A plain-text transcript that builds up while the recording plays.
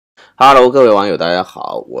Hello， 各位网友，大家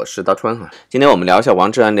好，我是大川哈。今天我们聊一下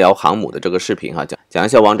王志安聊航母的这个视频哈，讲一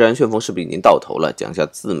下王志安旋风是不是已经到头了，讲一下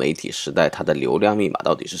自媒体时代它的流量密码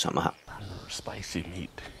到底是什么哈。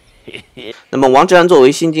那么王志安作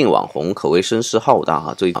为新晋网红，可谓声势浩大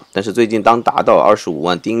哈，但是最近当达到25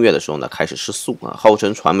万订阅的时候呢，开始失速啊，号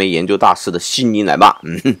称传媒研究大师的悉尼奶爸，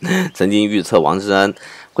曾经预测王志安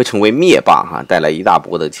会成为灭霸哈，带来一大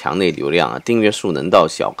波的墙内流量啊，订阅数能到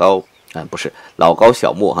老高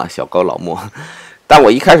小莫哈，小高老莫。但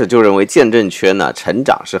我一开始就认为见证圈呢成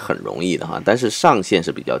长是很容易的哈，但是上限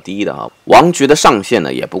是比较低的哈。王局的上限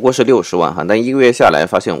呢也不过是60万哈，但一个月下来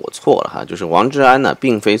发现我错了哈，就是王志安呢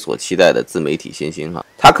并非所期待的自媒体新星哈，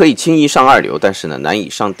他可以轻易上2流，但是呢难以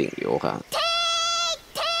上顶流哈。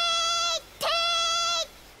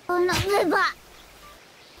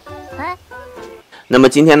那么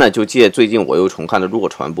今天呢，就借最近我又重看的《弱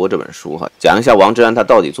传播》这本书哈，讲一下王志安他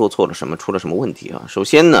到底做错了什么，出了什么问题啊？首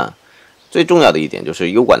先呢，最重要的一点就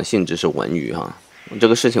是油管的性质是文娱哈，这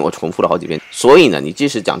个事情我重复了好几遍。所以呢，你即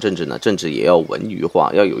使讲政治呢，政治也要文娱化，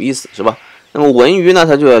要有意思，是吧？那么文娱呢，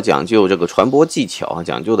它就要讲究这个传播技巧，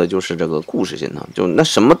讲究的就是这个故事性呢。就那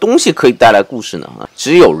什么东西可以带来故事呢？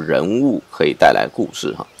只有人物可以带来故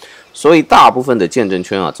事哈。所以大部分的见证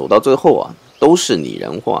圈啊，走到最后啊，都是拟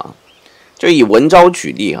人化。就以文昭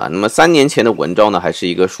举例啊，那么3年前的文昭呢，还是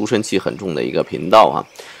一个书生气很重的一个频道啊，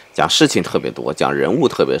讲事情特别多，讲人物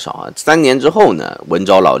特别少啊。3年之后呢，文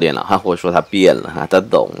昭老练了哈，或者说他变了哈，他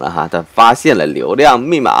懂了哈，他发现了流量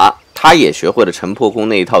密码。他也学会了陈破空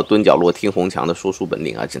那一套蹲角落听红墙的说书本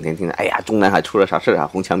领啊，整天听着，哎呀，中南海出了啥事啊？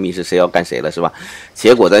红墙密室谁要干谁了是吧？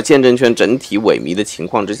结果在见证圈整体萎靡的情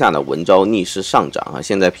况之下呢，文昭逆势上涨啊，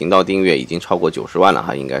现在频道订阅已经超过90万了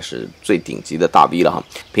哈，应该是最顶级的大 V 了哈。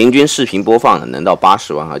平均视频播放呢能到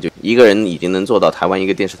80万哈，就一个人已经能做到台湾一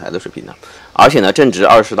个电视台的水平了。而且呢，正值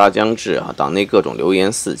20大将至啊，党内各种流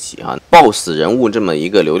言四起啊，爆死人物这么一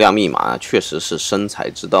个流量密码啊，确实是生财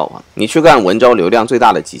之道啊。你去看文昭流量最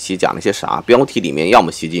大的几期讲了些啥？标题里面要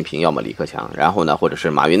么习近平，要么李克强，然后呢，或者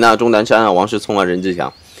是马云啊、钟南山啊、王石聪啊、任志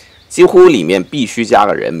强，几乎里面必须加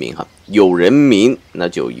个人名哈，有人名那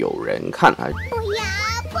就有人看啊。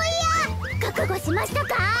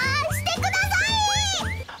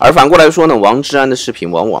而反过来说呢，王志安的视频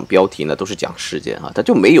往往标题呢都是讲事件哈，他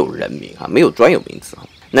就没有人名哈，没有专有名词哈。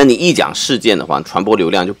那你一讲事件的话，传播流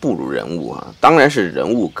量就不如人物啊。当然是人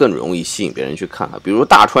物更容易吸引别人去看哈。比如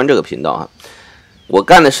大川这个频道哈，我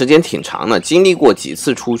干的时间挺长的，经历过几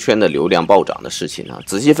次出圈的流量暴涨的事情啊。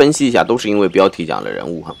仔细分析一下，都是因为标题讲了人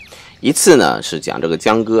物哈。一次呢是讲这个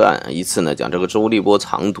江歌案，一次呢讲这个周立波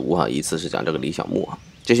藏毒哈，一次是讲这个李小牧哈。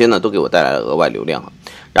这些呢都给我带来了额外流量，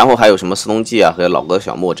然后还有什么司东纪啊和老哥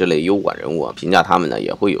小莫这类优管人物啊，评价他们呢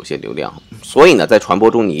也会有些流量。所以呢，在传播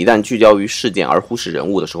中，你一旦聚焦于事件而忽视人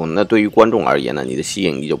物的时候，那对于观众而言呢，你的吸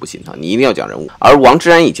引力就不行了，你一定要讲人物。而王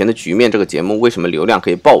志安以前的局面这个节目为什么流量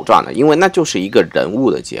可以爆炸呢？因为那就是一个人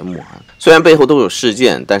物的节目啊，虽然背后都有事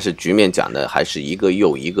件，但是局面讲的还是一个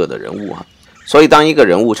又一个的人物啊。所以当一个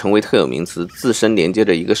人物成为特有名词，自身连接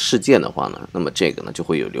着一个事件的话呢，那么这个呢就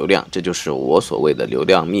会有流量，这就是我所谓的流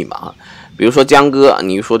量密码。比如说江歌，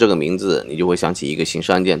你一说这个名字，你就会想起一个刑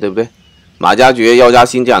事案件，对不对？马加爵、姚嘉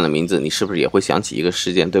欣这样的名字，你是不是也会想起一个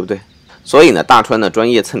事件，对不对？所以呢，大川呢专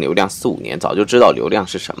业蹭流量4、5年，早就知道流量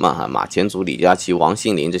是什么啊。马前卒、李佳琦、王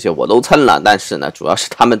心凌这些我都蹭了，但是呢，主要是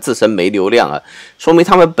他们自身没流量啊，说明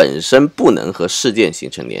他们本身不能和事件形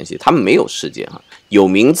成联系，他们没有事件啊。有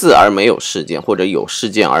名字而没有事件，或者有事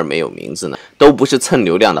件而没有名字呢，都不是蹭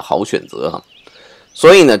流量的好选择哈。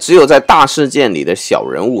所以呢，只有在大事件里的小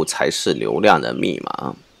人物才是流量的密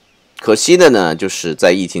码。可惜的呢，就是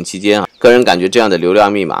在疫情期间啊，个人感觉这样的流量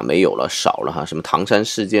密码没有了，少了哈。什么唐山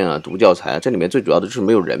事件啊、毒教材啊，这里面最主要的就是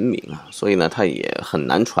没有人名啊，所以呢，它也很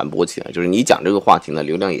难传播起来。就是你讲这个话题呢，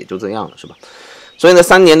流量也就这样了，是吧？所以呢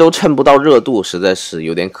，3年都蹭不到热度，实在是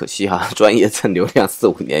有点可惜哈。专业蹭流量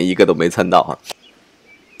4、5年，一个都没蹭到哈。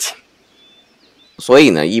所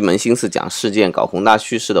以呢，一门心思讲事件、搞宏大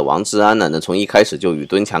叙事的王志安呢，从一开始就与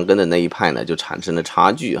蹲墙根的那一派呢，就产生了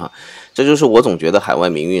差距哈。这就是我总觉得海外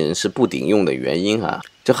民运人士不顶用的原因哈。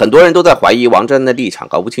就很多人都在怀疑王志安的立场，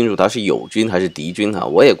搞不清楚他是友军还是敌军哈。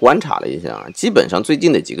我也观察了一下，基本上最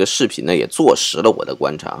近的几个视频呢，也坐实了我的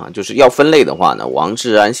观察哈。就是要分类的话呢，王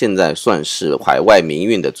志安现在算是海外民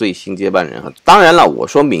运的最新接班人哈。当然了，我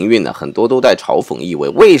说民运呢，很多都带嘲讽意味。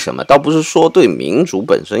为什么？倒不是说对民主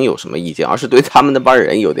本身有什么意见，而是对他们那帮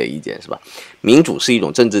人有点意见，是吧？民主是一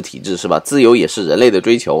种政治体制，是吧？自由也是人类的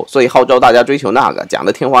追求，所以号召大家追求那个，讲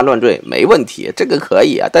的天花乱坠没问题，这个可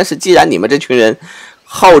以啊。但是既然你们这群人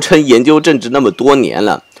号称研究政治那么多年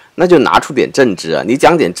了，那就拿出点政治啊，你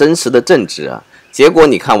讲点真实的政治啊。结果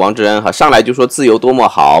你看王志安哈，上来就说自由多么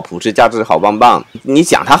好，普世价值好棒棒。你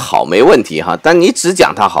讲他好没问题哈，但你只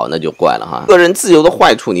讲他好那就怪了哈。个人自由的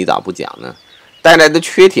坏处你咋不讲呢？带来的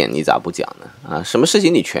缺点你咋不讲呢？啊，什么事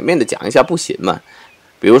情你全面的讲一下不行吗？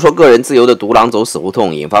比如说个人自由的独狼走死胡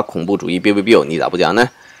同，引发恐怖主义 biu， 你咋不讲呢？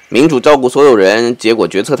民主照顾所有人，结果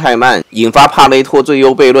决策太慢，引发帕累托最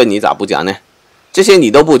优悖论，你咋不讲呢？这些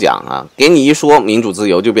你都不讲啊，给你一说民主自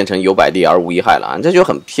由就变成有百利而无一害了啊，这就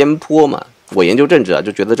很偏颇嘛。我研究政治啊，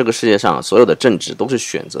就觉得这个世界上所有的政治都是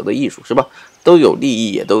选择的艺术，是吧？都有利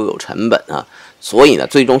益，也都有成本啊。所以呢，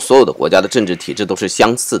最终所有的国家的政治体制都是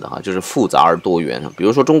相似的啊，就是复杂而多元啊。比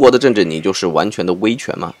如说中国的政治，你就是完全的威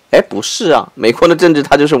权吗？哎，不是啊。美国的政治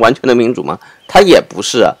它就是完全的民主吗？它也不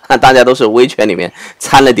是啊。大家都是威权里面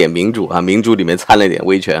掺了点民主啊，民主里面掺了点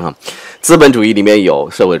威权哈。资本主义里面有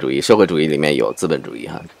社会主义，社会主义里面有资本主义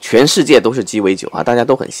哈。全世界都是鸡尾酒啊，大家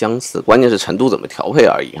都很相似，关键是程度怎么调配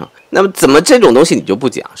而已哈。那么怎么这种东西你就不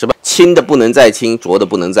讲是吧？轻的不能再轻，浊的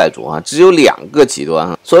不能再浊啊，只有两个极端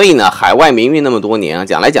啊。所以呢，海外民运那么多年啊，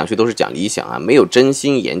讲来讲去都是讲理想啊，没有真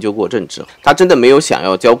心研究过政治，他真的没有想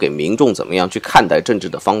要教给民众怎么样去看待政治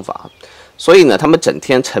的方法。所以呢，他们整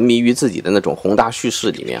天沉迷于自己的那种宏大叙事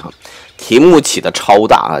里面哈，题目起的超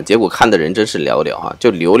大啊，结果看的人真是寥寥哈。就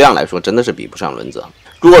流量来说，真的是比不上轮子。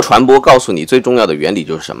如果传播告诉你最重要的原理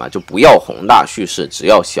就是什么，就不要宏大叙事，只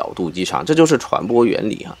要小肚鸡肠，这就是传播原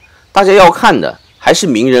理哈。大家要看的还是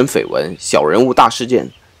名人绯闻、小人物大事件，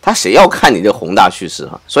他谁要看你这宏大叙事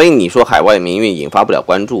哈？所以你说海外民运引发不了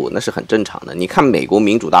关注，那是很正常的。你看美国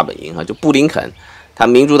民主大本营哈，就布林肯，他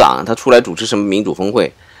民主党他出来主持什么民主峰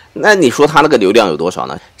会，那你说他那个流量有多少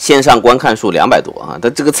呢？线上观看数200多啊，他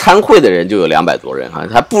这个参会的人就有200多人哈，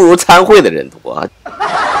还不如参会的人多啊。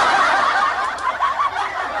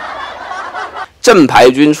正牌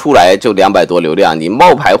军出来就200多流量，你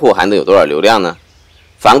冒牌货还能有多少流量呢？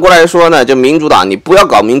反过来说呢，就民主党，你不要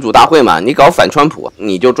搞民主大会嘛，你搞反川普，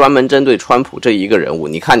你就专门针对川普这一个人物，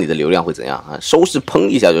你看你的流量会怎样啊？收视砰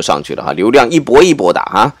一下就上去了哈，流量一波一波打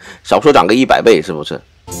哈，少说涨个100倍，是不是？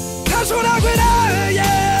他说他会的耶，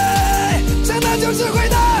真的就是会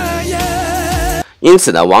的耶。因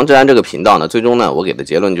此呢，王志安这个频道呢，最终呢，我给的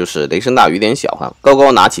结论就是雷声大雨点小哈，高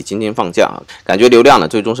高拿起，轻轻放下，感觉流量呢，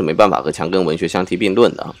最终是没办法和强根文学相提并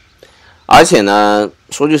论的。而且呢，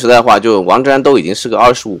说句实在话，就王志安都已经是个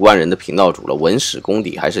25万人的频道主了，文史功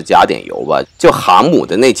底还是加点油吧。就航母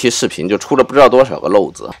的那期视频就出了不知道多少个漏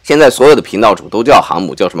子，现在所有的频道主都叫航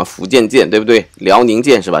母，叫什么福建舰，对不对？辽宁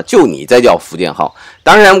舰是吧？就你在叫福建号，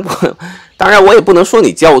当然我也不能说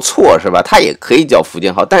你叫错是吧？他也可以叫福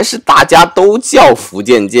建号，但是大家都叫福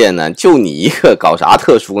建舰呢，就你一个搞啥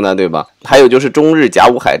特殊呢，对吧？还有就是中日甲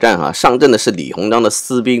午海战哈，上阵的是李鸿章的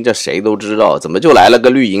私兵，这谁都知道，怎么就来了个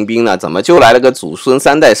绿营兵呢？怎么就来了个祖孙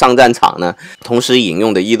3代上战场呢？同时引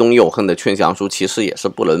用的伊东佑亨的劝降书其实也是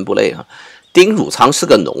不伦不类哈。丁汝昌是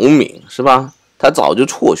个农民是吧？他早就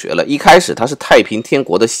辍学了，一开始他是太平天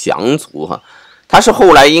国的降卒哈。他是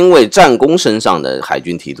后来因为战功升上的海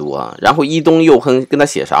军提督啊，然后伊东佑亨跟他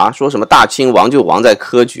写啥，说什么大清亡就亡在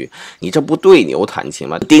科举，你这不对牛弹琴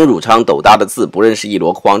吗？丁汝昌斗大的字不认识一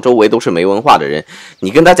箩筐，周围都是没文化的人，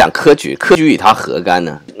你跟他讲科举，科举与他何干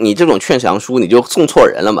呢？你这种劝降书你就送错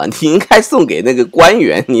人了嘛，你应该送给那个官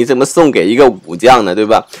员，你怎么送给一个武将呢？对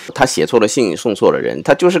吧？他写错了信，送错了人，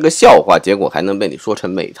他就是个笑话，结果还能被你说成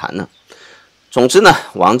美谈呢？总之呢，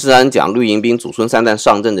王志安讲绿营兵祖孙3代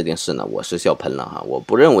上阵这件事呢，我是笑喷了哈。我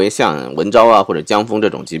不认为像文昭啊或者江峰这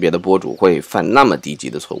种级别的博主会犯那么低级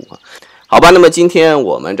的错误啊。好吧，那么今天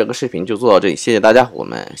我们这个视频就做到这里，谢谢大家，我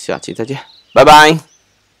们下期再见，拜拜。